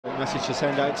message to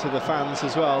send out to the fans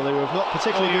as well, who have not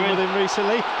particularly been with him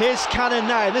recently. Here's Cannon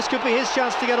now, and this could be his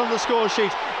chance to get on the score sheet.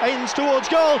 Aims towards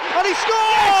goal, and he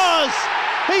scores!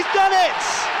 He's done it!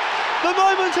 The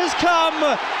moment has come,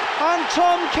 and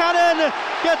Tom Cannon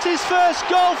gets his first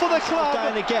goal for the club.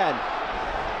 Down again.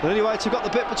 The Lily Whites have got the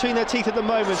bit between their teeth at the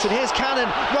moment, and here's Cannon,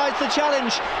 rides the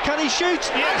challenge. Can he shoot?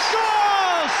 Yes! And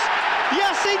scores!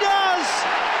 Yes, he does!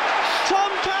 Tom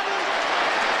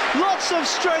Cannon, lots of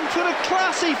strength and a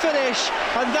classy finish,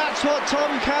 and that's what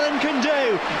Tom Cannon can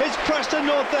do. It's Preston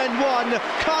North End 1,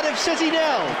 Cardiff City 0.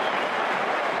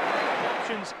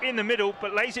 In the middle,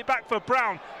 but lays it back for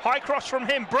Brown. High cross from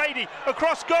him, Brady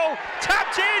across goal,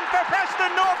 tapped in for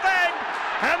Preston North End,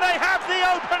 and they have the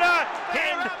opener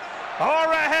in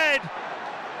or ahead.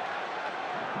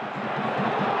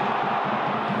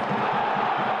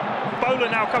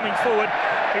 Bowler now coming forward.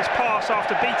 His pass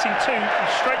after beating two,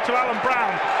 straight to Alan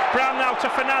Brown. Brown now to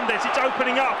Fernandez. It's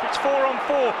opening up. It's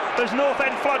 4-on-4. There's North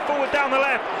End flood forward down the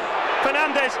left.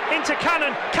 Fernandez into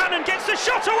Cannon. Cannon gets the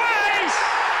shot away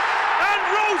and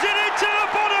rolls it into the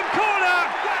bottom corner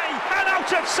and out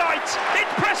of sight.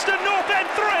 It's Preston North End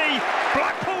 3,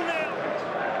 Blackpool 0.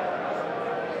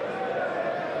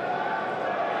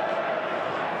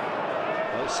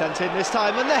 Well, it's sent in this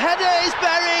time, and the header is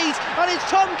buried, and it's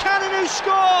Tom Cannon who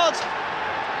scored.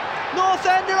 North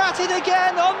End are at it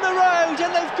again on the road,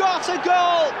 and they've got a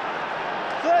goal.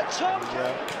 But Tom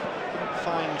Cannon couldn't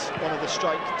find one of the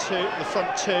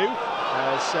front two.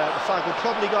 As the flag will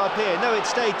probably go up here. No, it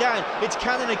stayed down. It's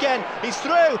Cannon again. He's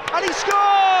through and he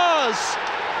scores!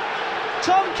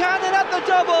 Tom Cannon at the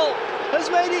double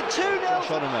has made it 2-0.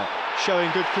 Shonemer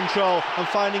showing good control and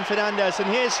finding Fernandez. And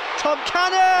here's Tom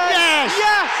Cannon! Yes!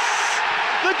 Yes!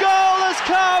 The goal has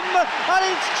come, and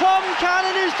it's Tom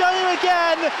Cannon who's done it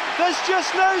again. There's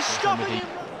just no stopping him.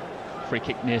 Free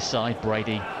kick near side.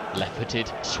 Brady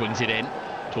left-footed, swings it in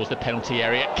towards the penalty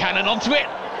area. Cannon onto it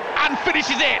and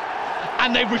finishes it.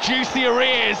 And they've reduced the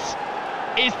arrears.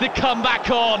 Is the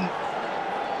comeback on?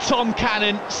 Tom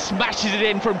Cannon smashes it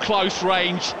in from close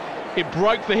range. It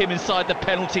broke for him inside the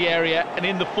penalty area, and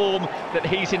in the form that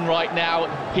he's in right now,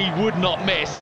 he would not miss.